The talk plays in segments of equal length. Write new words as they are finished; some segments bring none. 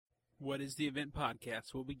What is the Event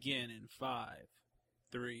Podcast will begin in 5,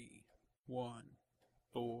 3, 1,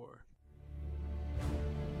 4.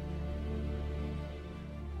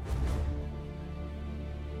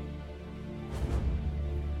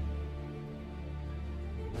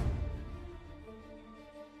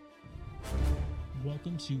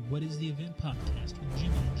 Welcome to What is the Event Podcast with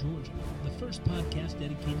Jimmy and Georgia, the first podcast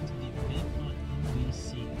dedicated to the event on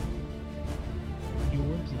NBC.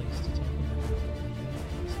 Your place to talk about the event.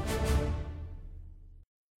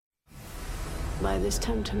 By this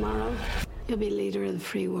time tomorrow, you'll be leader of the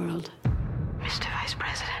free world. Mr. Vice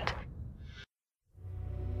President.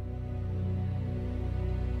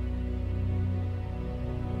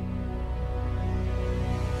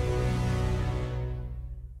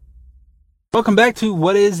 Welcome back to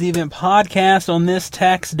What is the Event Podcast on this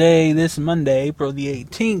tax day, this Monday, April the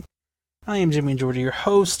 18th. I am Jimmy and Georgia, your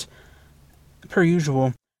host, per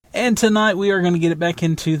usual. And tonight we are going to get it back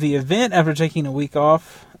into the event after taking a week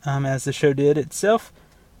off, as the show did itself.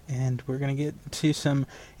 And we're going to get to some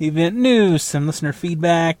event news, some listener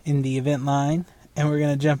feedback in the event line. And we're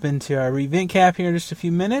going to jump into our event cap here in just a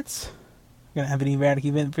few minutes. We're going to have an erratic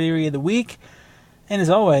event theory of the week. And as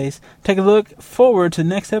always, take a look forward to the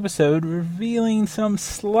next episode, revealing some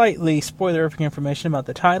slightly spoilerific information about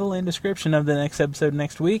the title and description of the next episode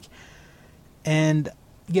next week. And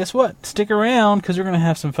guess what? Stick around, because we're going to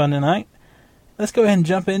have some fun tonight. Let's go ahead and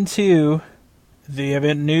jump into the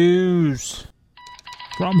event news.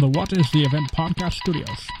 From the What is the Event Podcast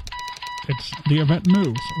Studios, it's the event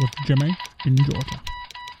news with Jimmy in Georgia.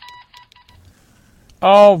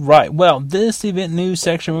 Alright, well, this event news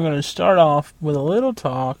section, we're going to start off with a little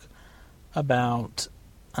talk about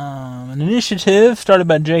an initiative started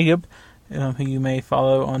by Jacob, who you may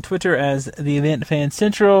follow on Twitter as The Event Fan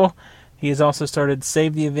Central. He has also started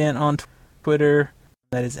Save the Event on Twitter,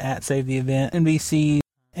 that is at Save the Event NBC,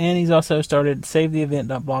 and he's also started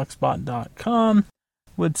SaveTheEvent.blogspot.com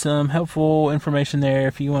with some helpful information there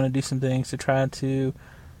if you want to do some things to try to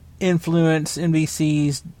influence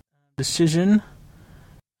NBC's decision.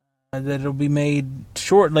 That it'll be made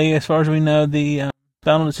shortly. As far as we know, the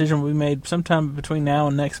final decision will be made sometime between now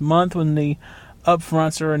and next month when the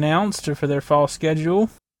upfronts are announced for their fall schedule.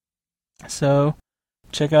 So,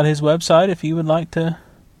 check out his website if you would like to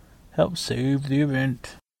help save the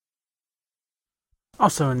event.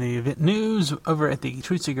 Also in the event news, over at the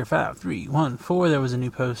Truthseeker 5314, there was a new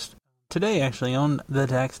post today, actually, on the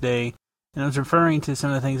tax day, and it was referring to some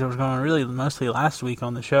of the things that was going on really mostly last week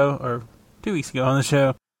on the show, or 2 weeks ago on the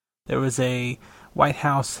show. There was a White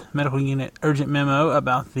House Medical Unit urgent memo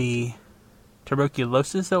about the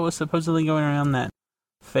tuberculosis that was supposedly going around, that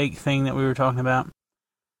fake thing that we were talking about.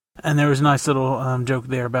 And there was a nice little joke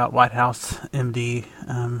there about White House MD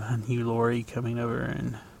and Hugh Laurie coming over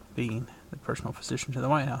and being the personal physician to the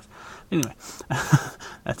White House. Anyway,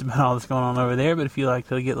 that's about all that's going on over there. But if you like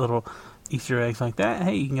to get little Easter eggs like that,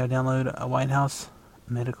 hey, you can go download a White House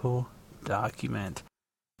medical document.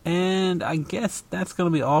 And I guess that's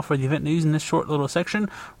going to be all for the event news in this short little section.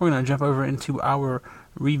 We're going to jump over into our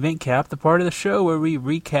Revent Cap, the part of the show where we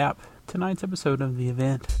recap tonight's episode of the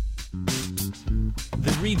event.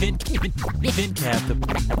 The Revent Cap,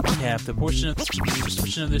 the portion of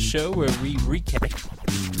the show where we recap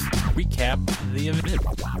the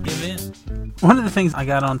event. One of the things I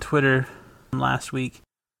got on Twitter last week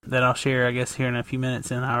that I'll share, I guess, here in a few minutes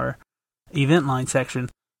in our event line section.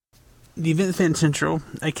 The Event Fan Central,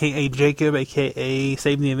 a.k.a. Jacob, a.k.a.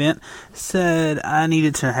 Save the Event, said I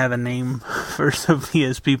needed to have a name for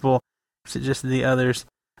Sophia's people, just the others.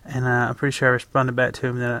 And I'm pretty sure I responded back to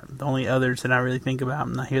him that the only others that I really think about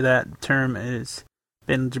when I hear that term is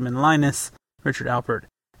Benjamin Linus, Richard Alpert,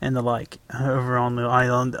 and the like, over on the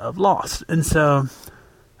island of Lost. And so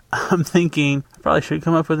I'm thinking I probably should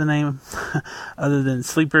come up with a name other than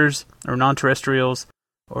Sleepers or Non-Terrestrials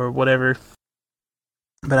or whatever.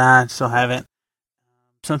 But I still haven't.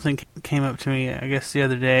 Something came up to me, I guess, the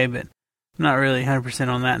other day, but I'm not really 100%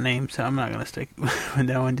 on that name, so I'm not going to stick with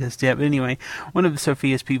that one just yet. But anyway, one of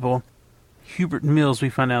Sophia's people, Hubert Mills,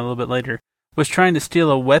 we find out a little bit later, was trying to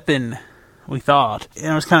steal a weapon, we thought.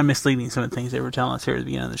 And it was kind of misleading, some of the things they were telling us here at the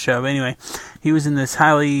beginning of the show. But anyway, he was in this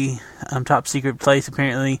highly top secret place,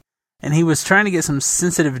 apparently, and he was trying to get some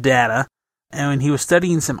sensitive data. And he was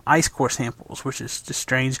studying some ice core samples, which is just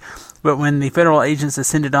strange. But when the federal agents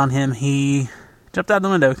descended on him, he jumped out the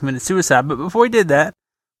window, committed suicide. But before he did that,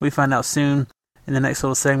 we find out soon in the next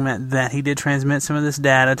little segment that he did transmit some of this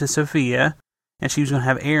data to Sophia, and she was going to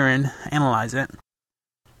have Aaron analyze it.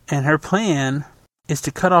 And her plan is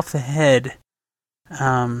to cut off the head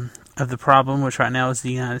of the problem, which right now is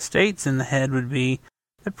the United States, and the head would be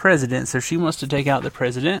the president. So she wants to take out the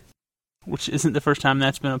president which isn't the first time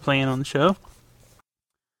that's been a plan on the show.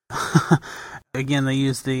 Again, they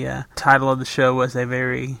used the title of the show was a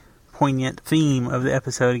very poignant theme of the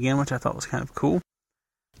episode again, which I thought was kind of cool.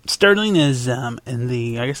 Sterling is in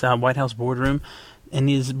the, White House boardroom, and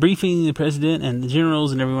he's briefing the president and the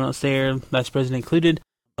generals and everyone else there, vice president included,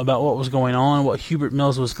 about what was going on, what Hubert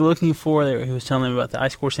Mills was looking for. He was telling them about the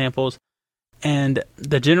ice core samples. And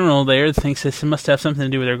the general there thinks this must have something to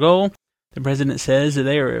do with their goal. The president says that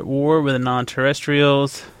they are at war with the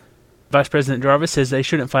non-terrestrials. Vice President Jarvis says they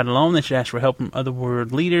shouldn't fight alone. They should ask for help from other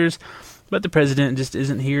world leaders. But the president just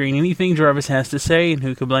isn't hearing anything Jarvis has to say, and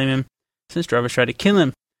who could blame him since Jarvis tried to kill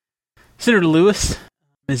him. Senator Lewis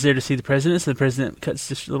is there to see the president, so the president cuts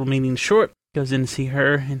this little meeting short, goes in to see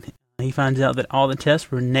her, and he finds out that all the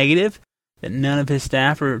tests were negative, that none of his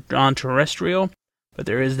staff are non-terrestrial, but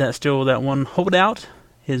there is still that one holdout,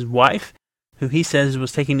 his wife, who he says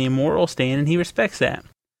was taking a moral stand, and he respects that.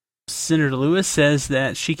 Senator Lewis says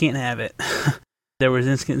that she can't have it. There was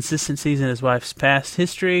inconsistencies in his wife's past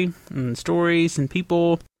history, and stories, and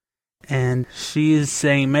people, and she is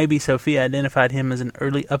saying maybe Sophia identified him as an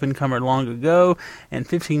early up-and-comer long ago, and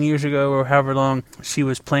 15 years ago, or however long she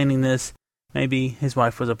was planning this, maybe his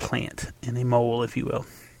wife was a plant, and a mole, if you will.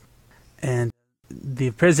 And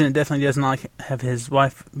the president definitely does not have his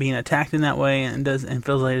wife being attacked in that way, and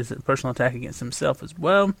feels like it's a personal attack against himself as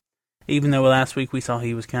well, even though last week we saw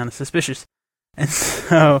he was kind of suspicious. And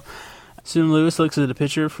so Senator Lewis looks at a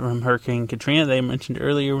picture from Hurricane Katrina they mentioned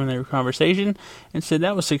earlier when they were in conversation, and said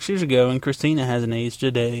that was 6 years ago, and Christina hasn't aged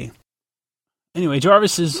a day. Anyway,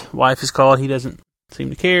 Jarvis's wife is called. He doesn't seem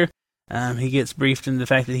to care. He gets briefed into the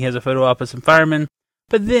fact that he has a photo op of some firemen.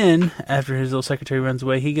 But then, after his little secretary runs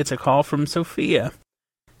away, he gets a call from Sophia.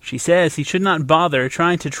 She says he should not bother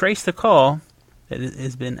trying to trace the call, that it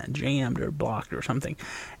has been jammed or blocked or something,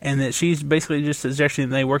 and that she's basically just suggesting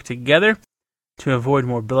that they work together to avoid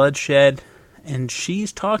more bloodshed, and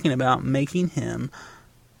she's talking about making him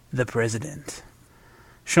the president.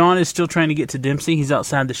 Sean is still trying to get to Dempsey. He's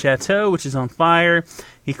outside the chateau, which is on fire.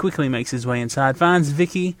 He quickly makes his way inside, finds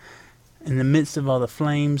Vicky in the midst of all the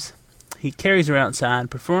flames. He carries her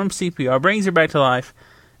outside, performs CPR, brings her back to life,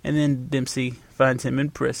 and then Dempsey finds him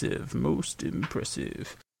impressive, most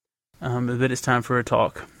impressive. But it's time for a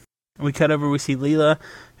talk. We cut over, we see Leela,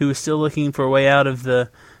 who is still looking for a way out of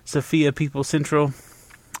the Sophia People Central.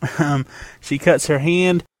 She cuts her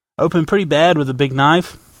hand open pretty bad with a big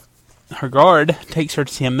knife. Her guard takes her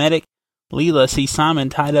to see a medic. Leela sees Simon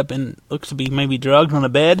tied up and looks to be maybe drugged on a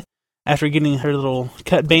bed. After getting her little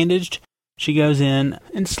cut bandaged, she goes in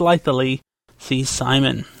and slyly sees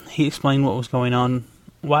Simon. He explained what was going on,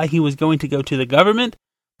 why he was going to go to the government,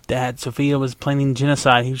 that Sophia was planning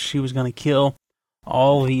genocide. She was going to kill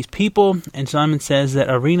all these people, and Simon says that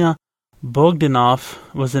Irina Bogdanov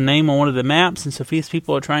was the name on one of the maps, and Sophia's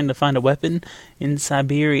people are trying to find a weapon in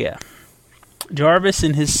Siberia. Jarvis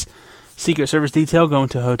and his Secret Service detail go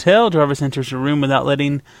into a hotel. Jarvis enters the room without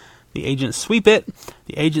letting the agent sweep it.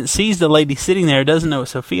 The agent sees the lady sitting there, doesn't know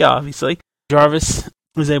it's Sophia, obviously. Jarvis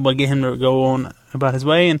was able to get him to go on about his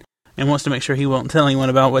way, and wants to make sure he won't tell anyone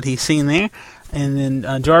about what he's seen there. And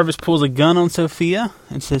then Jarvis pulls a gun on Sophia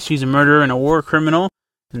and says she's a murderer and a war criminal,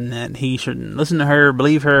 and that he shouldn't listen to her,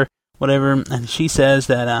 believe her, whatever. And she says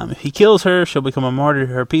that if he kills her, she'll become a martyr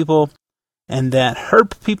to her people, and that her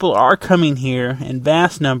people are coming here in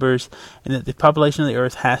vast numbers, and that the population of the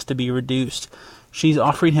earth has to be reduced. She's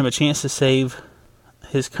offering him a chance to save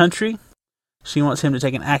his country. She wants him to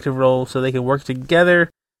take an active role so they can work together.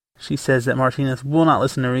 She says that Martinez will not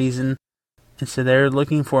listen to reason, and so they're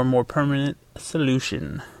looking for a more permanent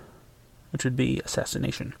solution, which would be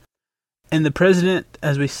assassination. And the president,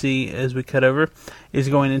 as we cut over, is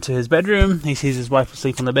going into his bedroom. He sees his wife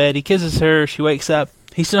asleep on the bed. He kisses her. She wakes up.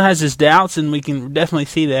 He still has his doubts, and we can definitely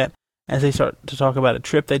see that as they start to talk about a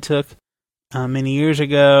trip they took many years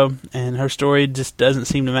ago, and her story just doesn't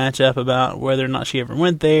seem to match up about whether or not she ever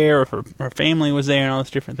went there, or if her family was there, and all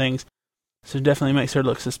these different things. So it definitely makes her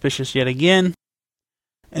look suspicious yet again.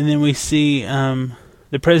 And then we see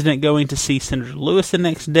the president going to see Senator Lewis the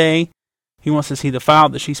next day. He wants to see the file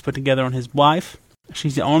that she's put together on his wife.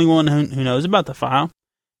 She's the only one who knows about the file,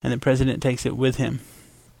 and the president takes it with him.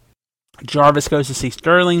 Jarvis goes to see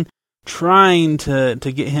Sterling, trying to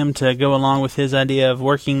get him to go along with his idea of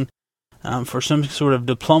working for some sort of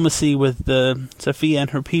diplomacy with Sophia and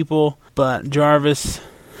her people, but Jarvis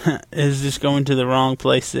is just going to the wrong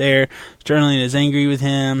place there. Sterling is angry with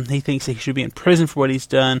him. He thinks he should be in prison for what he's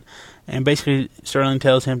done, and basically Sterling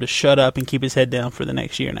tells him to shut up and keep his head down for the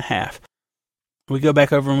next year and a half. We go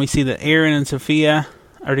back over and we see that Aaron and Sophia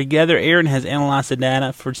are together. Aaron has analyzed the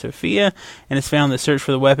data for Sophia and has found that search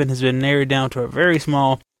for the weapon has been narrowed down to a very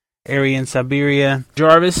small area in Siberia.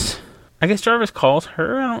 Jarvis calls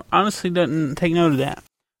her. Honestly doesn't take note of that.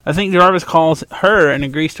 I think Jarvis calls her and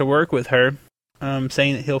agrees to work with her,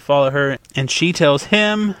 saying that he'll follow her, and she tells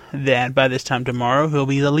him that by this time tomorrow he'll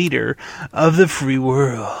be the leader of the free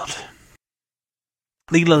world.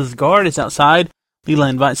 Leela's guard is outside. Leela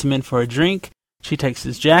invites him in for a drink. She takes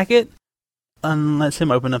his jacket and lets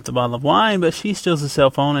him open up the bottle of wine, but she steals his cell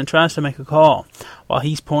phone and tries to make a call. While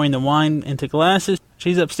he's pouring the wine into glasses,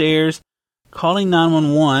 she's upstairs calling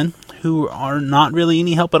 911, who are not really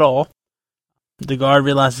any help at all. The guard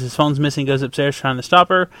realizes his phone's missing, goes upstairs trying to stop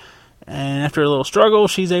her, and after a little struggle,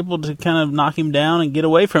 she's able to kind of knock him down and get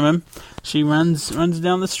away from him. She runs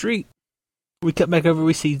down the street. We cut back over,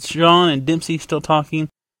 we see Sean and Dempsey still talking.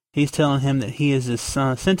 He's telling him that he is a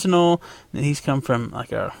sentinel, that he's come from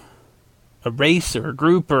like a race or a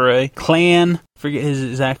group or a clan, forget his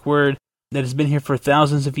exact word, that has been here for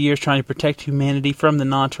thousands of years trying to protect humanity from the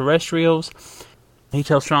non-terrestrials. He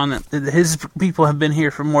tells Sean that his people have been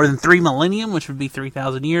here for more than 3 millennium, which would be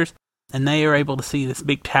 3,000 years, and they are able to see this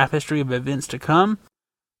big tapestry of events to come.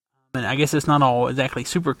 And I guess it's not all exactly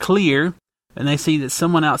super clear, and they see that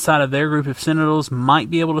someone outside of their group of sentinels might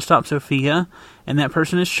be able to stop Sophia, and that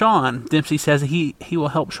person is Sean. Dempsey says that he will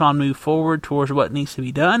help Sean move forward towards what needs to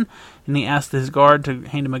be done, and he asks his guard to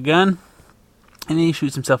hand him a gun, and then he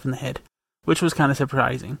shoots himself in the head, which was kind of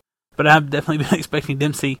surprising. But I've definitely been expecting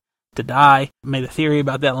Dempsey to die. I made a theory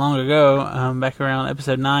about that long ago, back around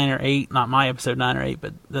episode 9 or 8, not my episode 9 or 8,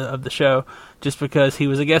 but of the show, just because he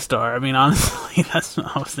was a guest star. I mean, honestly, that's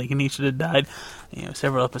what I was thinking. He should have died,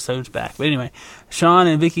 several episodes back. But anyway, Sean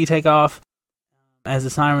and Vicky take off as the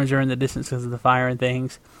sirens are in the distance because of the fire and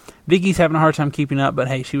things. Vicky's having a hard time keeping up, but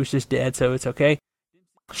hey, she was just dead, so it's okay.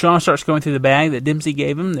 Sean starts going through the bag that Dempsey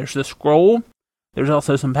gave him. There's the scroll. There's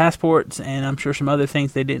also some passports, and I'm sure some other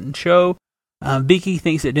things they didn't show. Vicky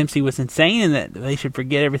thinks that Dempsey was insane and that they should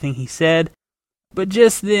forget everything he said. But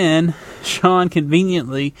just then, Sean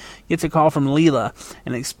conveniently gets a call from Leela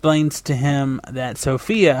and explains to him that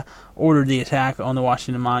Sophia ordered the attack on the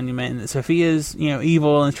Washington Monument, and that Sophia is,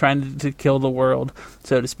 evil and trying to kill the world,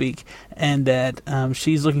 so to speak, and that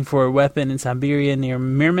she's looking for a weapon in Siberia near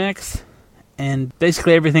Mirmex, and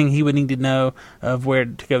basically everything he would need to know of where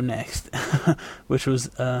to go next, which was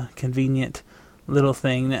a convenient little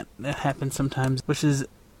thing that happens sometimes, which is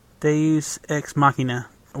Deus Ex Machina,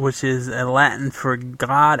 which is a Latin for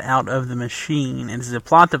God out of the machine. It is a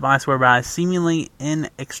plot device whereby a seemingly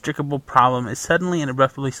inextricable problem is suddenly and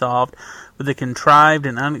abruptly solved with a contrived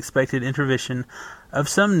and unexpected intervention of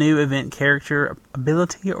some new event, character,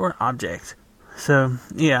 ability, or object. So,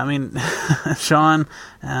 yeah, I mean, Sean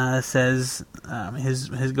says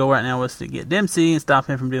his goal right now was to get Dempsey and stop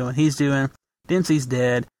him from doing what he's doing. Dempsey's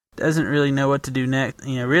dead. Doesn't really know what to do next,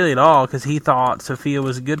 really at all, because he thought Sophia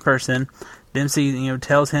was a good person. Dempsey,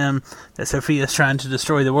 tells him that Sophia is trying to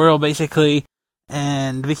destroy the world, basically,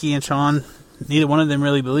 and Vicky and Sean, neither one of them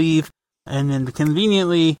really believe. And then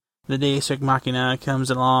conveniently, the Deus Ex Machina comes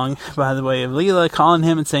along by the way of Leela calling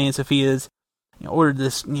him and saying Sophia's ordered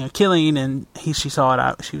this, killing, and she saw it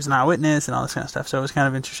out. She was an eyewitness and all this kind of stuff. So it was kind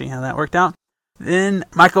of interesting how that worked out. Then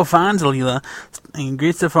Michael finds Leela and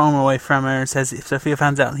gets the phone away from her and says if Sophia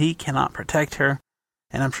finds out, he cannot protect her.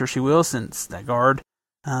 And I'm sure she will, since that guard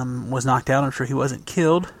was knocked out. I'm sure he wasn't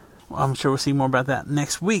killed. I'm sure we'll see more about that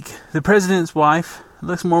next week. The president's wife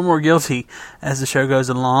looks more and more guilty as the show goes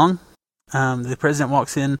along. The president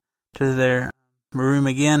walks in to their room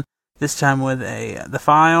again, this time with the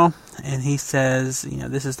file, and he says,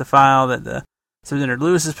 this is the file that the Senator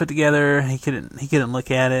Lewis has put together. He couldn't look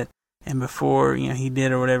at it. And before, he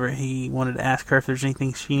did or whatever, he wanted to ask her if there's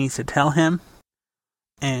anything she needs to tell him.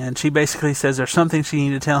 And she basically says there's something she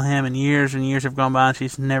needs to tell him, and years have gone by, and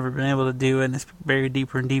she's never been able to do it, and it's buried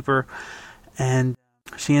deeper and deeper. And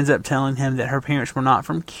she ends up telling him that her parents were not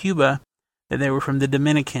from Cuba, that they were from the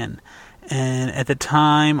Dominican. And at the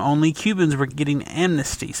time, only Cubans were getting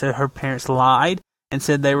amnesty. So her parents lied and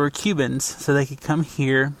said they were Cubans, so they could come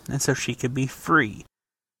here, and so she could be free.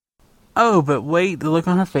 Oh, but wait, the look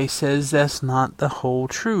on her face says that's not the whole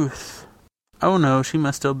truth. Oh no, she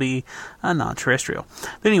must still be a non-terrestrial.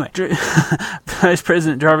 But anyway, Vice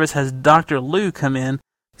President Jarvis has Dr. Lou come in.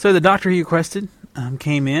 So the doctor he requested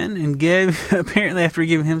came in and gave, apparently after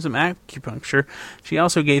giving him some acupuncture, she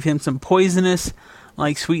also gave him some poisonous,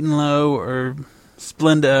 like Sweet and Low or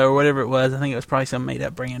Splenda or whatever it was. I think it was probably some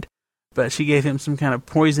made-up brand. But she gave him some kind of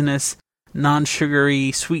poisonous,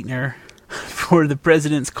 non-sugary sweetener for the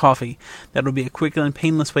president's coffee. That'll be a quick and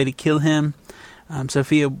painless way to kill him.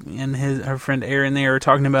 Sophia and her friend Aaron there are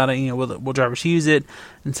talking about it. Will Jarvis use it?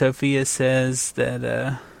 And Sophia says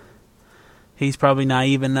that he's probably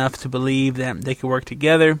naive enough to believe that they could work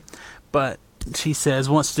together, but she says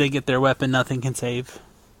once they get their weapon, nothing can save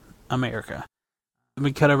America.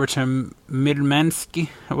 We cut over to Murmansk,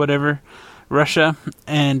 whatever, Russia,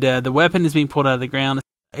 and the weapon is being pulled out of the ground.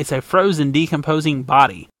 It's a frozen, decomposing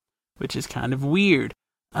body, which is kind of weird.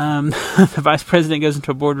 The vice president goes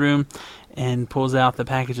into a boardroom and pulls out the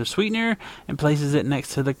package of sweetener and places it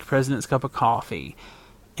next to the president's cup of coffee.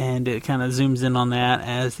 And it kind of zooms in on that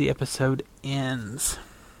as the episode ends.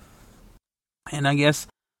 And I guess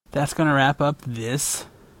that's going to wrap up this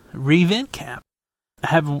Revent Cap. I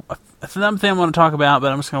have another thing I want to talk about,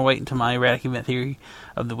 but I'm just going to wait until my erratic event theory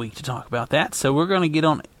of the week to talk about that. So we're going to get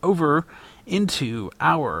on over into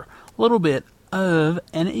our little bit of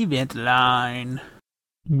an event line.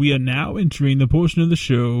 We are now entering the portion of the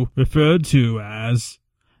show referred to as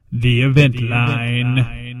the event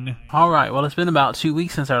line. Alright, well, it's been about 2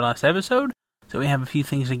 weeks since our last episode, so we have a few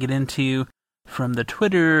things to get into from the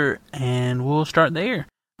Twitter, and we'll start there.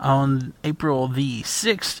 On April the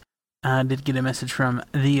 6th, I did get a message from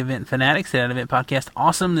The Event Fanatics, that Event Podcast,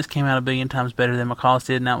 awesome. This came out a billion times better than McCall's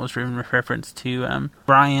did, and that was in reference to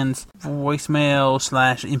Brian's voicemail /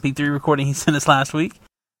 MP3 recording he sent us last week.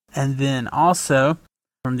 And then also,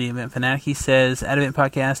 from The Event Fanatic, he says, at Event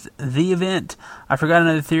Podcast, The Event, I forgot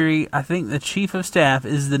another theory. I think the Chief of Staff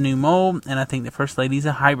is the new mole, and I think the First Lady's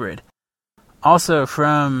a hybrid. Also,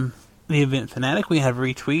 from The Event Fanatic, we have a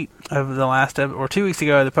retweet of the last, or 2 weeks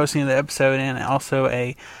ago, the posting of the episode, and also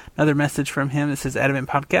another message from him that says, at Event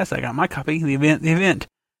Podcast, I got my copy, The Event.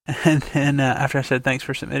 And then after I said thanks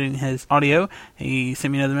for submitting his audio, he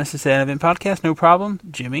sent me another message, said, at Event Podcast, no problem,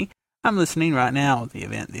 Jimmy, I'm listening right now, The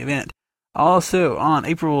Event. Also, on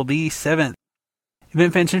April the 7th,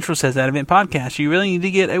 Event Fan Central says, at Event Podcast, you really need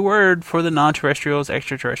to get a word for the non-terrestrials,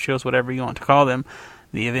 extraterrestrials, whatever you want to call them,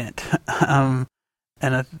 The Event. And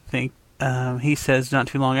I think he says not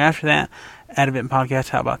too long after that, at Event Podcast,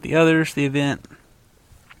 how about the others, The Event?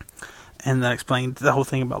 And that explained the whole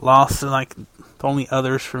thing about Lost. So, the only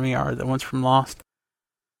others for me are the ones from Lost.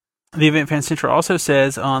 The Event Fan Central also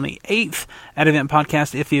says on the 8th at Event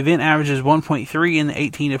Podcast, if the event averages 1.3 in the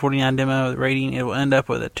 18 to 49 demo rating, it will end up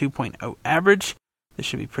with a 2.0 average. This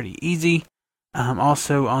should be pretty easy.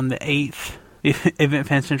 Also on the 8th, the Event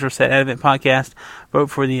Fan Central said at Event Podcast, vote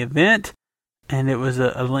for the event. And it was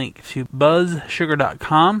a link to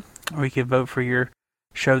buzzsugar.com, where you can vote for your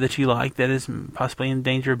show that you like that is possibly in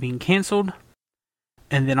danger of being canceled.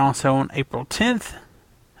 And then also on April 10th,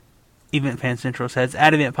 Event Fan Central says,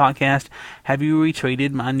 at Event Podcast, have you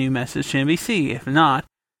retweeted my new message to NBC? If not,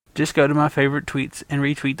 just go to my favorite tweets and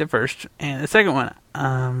retweet the first and the second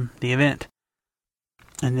one, the event.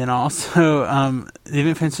 And then also, the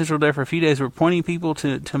Event Fan Central there for a few days were pointing people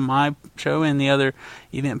to my show and the other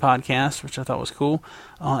Event Podcast, which I thought was cool.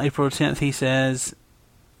 On April 10th, he says,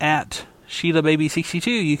 at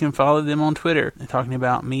SheilaBaby62, you can follow them on Twitter. They're talking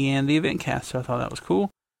about me and the Event Cast, so I thought that was cool.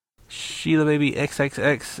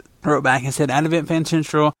 SheilaBabyXXX wrote back and said, at Event Fan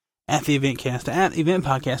Central, at the Event Cast, at Event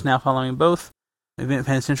Podcast, now following both. Event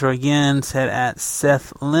Fan Central again said at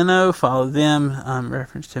Seth Leno, follow them,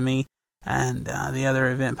 reference to me and the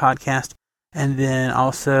other Event Podcast. And then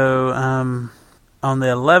also on the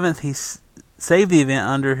 11th, he saved the event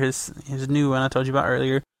under his new one I told you about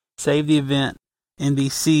earlier. Save the event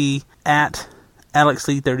NBC at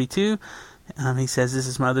AlexLee32. He says, this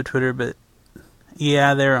is my other Twitter, but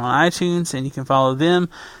yeah, they're on iTunes, and you can follow them,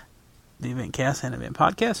 the Event Cast and Event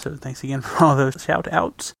Podcast. So thanks again for all those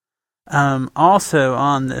shout-outs. Also,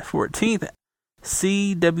 on the 14th,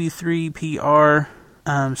 CW3PR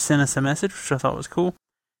sent us a message, which I thought was cool.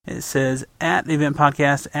 It says, at the Event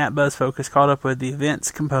Podcast, at BuzzFocus, caught up with the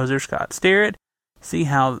event's composer, Scott Starrett. See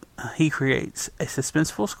how he creates a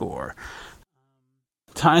suspenseful score.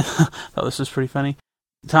 I thought this was pretty funny.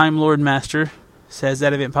 Time Lord Master says,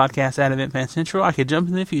 at Event Podcast, at Event Fan Central, I could jump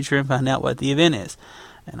in the future and find out what the event is.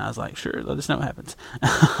 And I was like, sure, let us know what happens.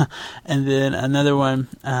 And then another one,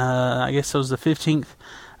 I guess it was the 15th,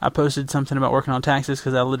 I posted something about working on taxes,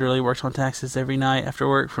 because I literally worked on taxes every night after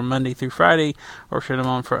work from Monday through Friday, worked on them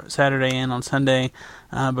on Saturday and on Sunday.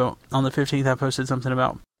 But on the 15th, I posted something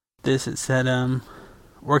about this. It said,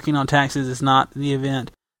 working on taxes is not the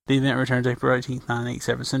event. The event returns April 18th,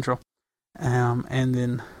 9/8/7 Central. And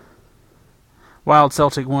then Wild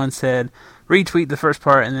Celtic 1 said, retweet the first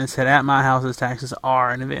part, and then said, at my house's taxes are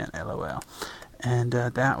an event, LOL. And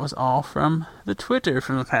that was all from the Twitter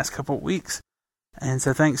from the past couple of weeks. And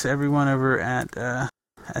so thanks to everyone over at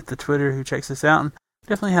the Twitter who checks us out. And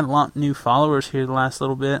definitely had a lot of new followers here the last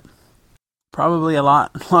little bit. probably a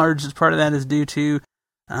large part of that is due to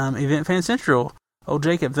Event Fan Central. Old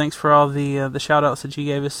Jacob, thanks for all the shout-outs that you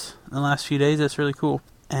gave us in the last few days. That's really cool.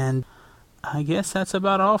 And I guess that's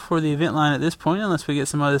about all for the event line at this point, unless we get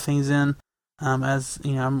some other things in. As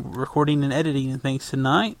you know, I'm recording and editing things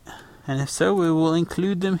tonight, and if so, we will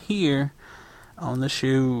include them here on the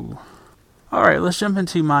show. Alright, let's jump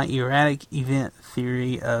into my erratic event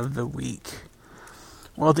theory of the week.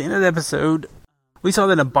 Well, at the end of the episode, we saw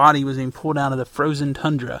that a body was being pulled out of the frozen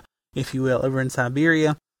tundra, if you will, over in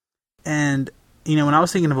Siberia. And, you know, when I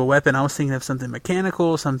was thinking of a weapon, I was thinking of something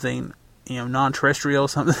mechanical, something, you know, non-terrestrial,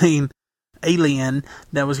 something alien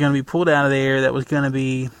that was going to be pulled out of there, that was going to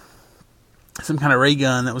be some kind of ray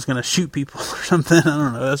gun that was going to shoot people or something. I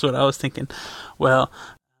don't know, that's what I was thinking. Well,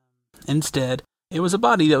 instead, it was a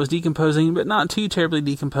body that was decomposing, but not too terribly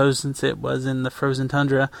decomposed since it was in the frozen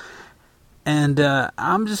tundra. And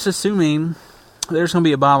I'm just assuming there's going to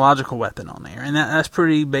be a biological weapon on there. And that's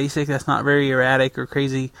pretty basic. That's not very erratic or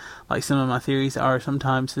crazy like some of my theories are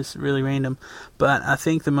sometimes. It's really random. But I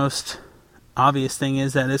think the most obvious thing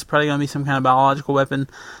is that it's probably going to be some kind of biological weapon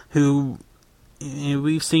who, you know,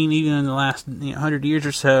 we've seen even in the last 100 years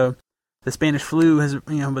or so, the Spanish flu has,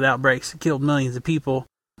 with outbreaks, killed millions of people.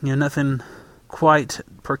 Nothing quite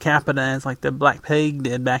per capita as like the Black Plague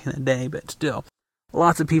did back in the day, but still,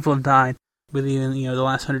 lots of people have died with even, the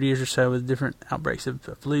last 100 years or so with different outbreaks of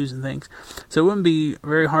flus and things. So it wouldn't be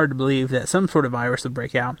very hard to believe that some sort of virus would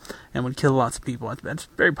break out and would kill lots of people. That's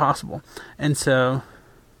very possible. And so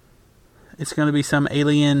it's going to be some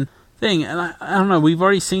alien thing. And I don't know, we've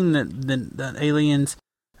already seen that aliens,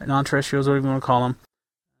 non-terrestrials, whatever you want to call them,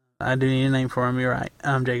 I do need a name for them, you're right,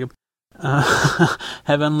 Jacob,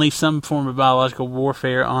 have unleashed some form of biological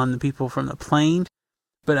warfare on the people from the plane.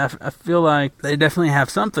 But I feel like they definitely have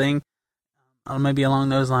something, maybe along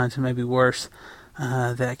those lines, or maybe worse,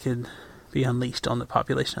 that could be unleashed on the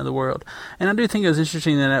population of the world. And I do think it was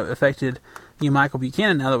interesting that it affected Michael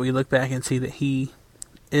Buchanan, now that we look back and see that he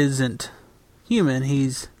isn't human,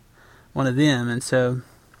 he's one of them, and so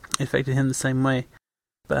it affected him the same way.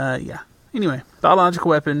 But yeah, anyway, biological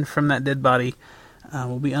weapon from that dead body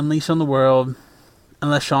will be unleashed on the world,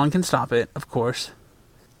 unless Sean can stop it, of course.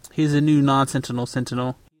 He's a new non-Sentinel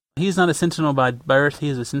Sentinel. He's not a Sentinel by birth, he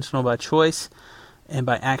is a Sentinel by choice and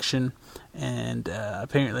by action, and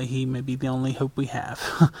apparently he may be the only hope we have,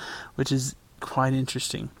 which is quite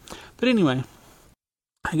interesting. But anyway,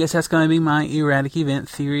 I guess that's going to be my erratic event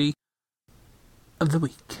theory of the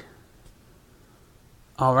week.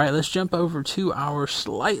 Alright, let's jump over to our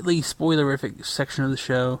slightly spoilerific section of the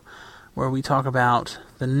show, where we talk about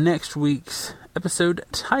the next week's episode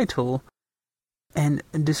title and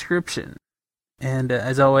description. And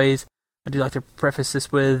as always, I do like to preface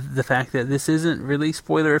this with the fact that this isn't really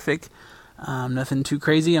spoilerific. Nothing too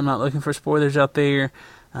crazy. I'm not looking for spoilers out there.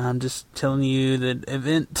 I'm just telling you the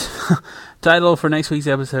event title for next week's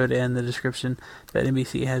episode and the description that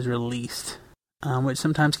NBC has released, which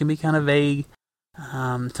sometimes can be kind of vague.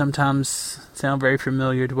 Sometimes sound very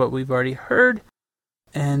familiar to what we've already heard.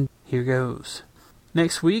 And here goes.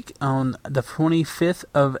 Next week, on the 25th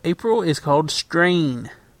of April, is called Strain.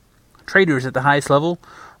 Traitors at the highest level,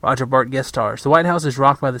 Roger Bart guest stars. The White House is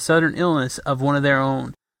rocked by the sudden illness of one of their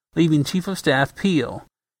own, leaving Chief of Staff Peel,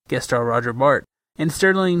 guest star Roger Bart, and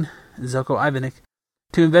Sterling Zelko Ivanek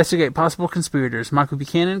to investigate possible conspirators. Michael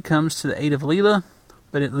Buchanan comes to the aid of Leela,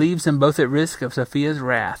 but it leaves them both at risk of Sophia's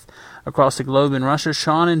wrath. Across the globe in Russia,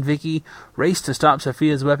 Sean and Vicky race to stop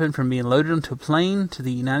Sophia's weapon from being loaded onto a plane to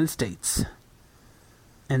the United States.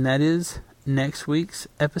 And that is next week's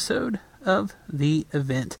episode of The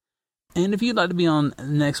Event. And if you'd like to be on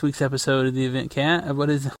next week's episode of The Event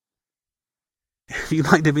if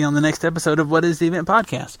you'd like to be on the next episode of What is the Event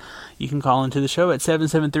podcast, you can call into the show at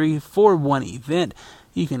 773-41-EVENT.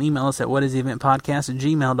 You can email us at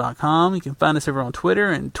whatistheeventpodcast@gmail.com. You can find us over on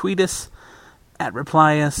Twitter and tweet us,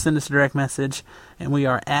 @reply us, send us a direct message, and we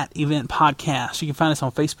are at Event Podcast. You can find us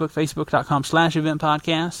on Facebook, facebook.com/Event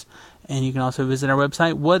Podcast, and you can also visit our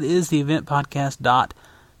website,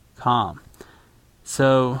 whatistheeventpodcast.com.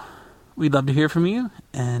 So, we'd love to hear from you,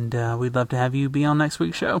 and we'd love to have you be on next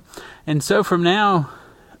week's show. And so from now,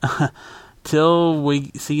 till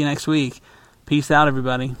we see you next week, peace out,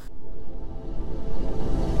 everybody.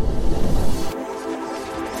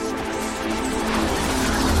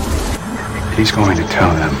 He's going to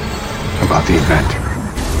tell them about the event.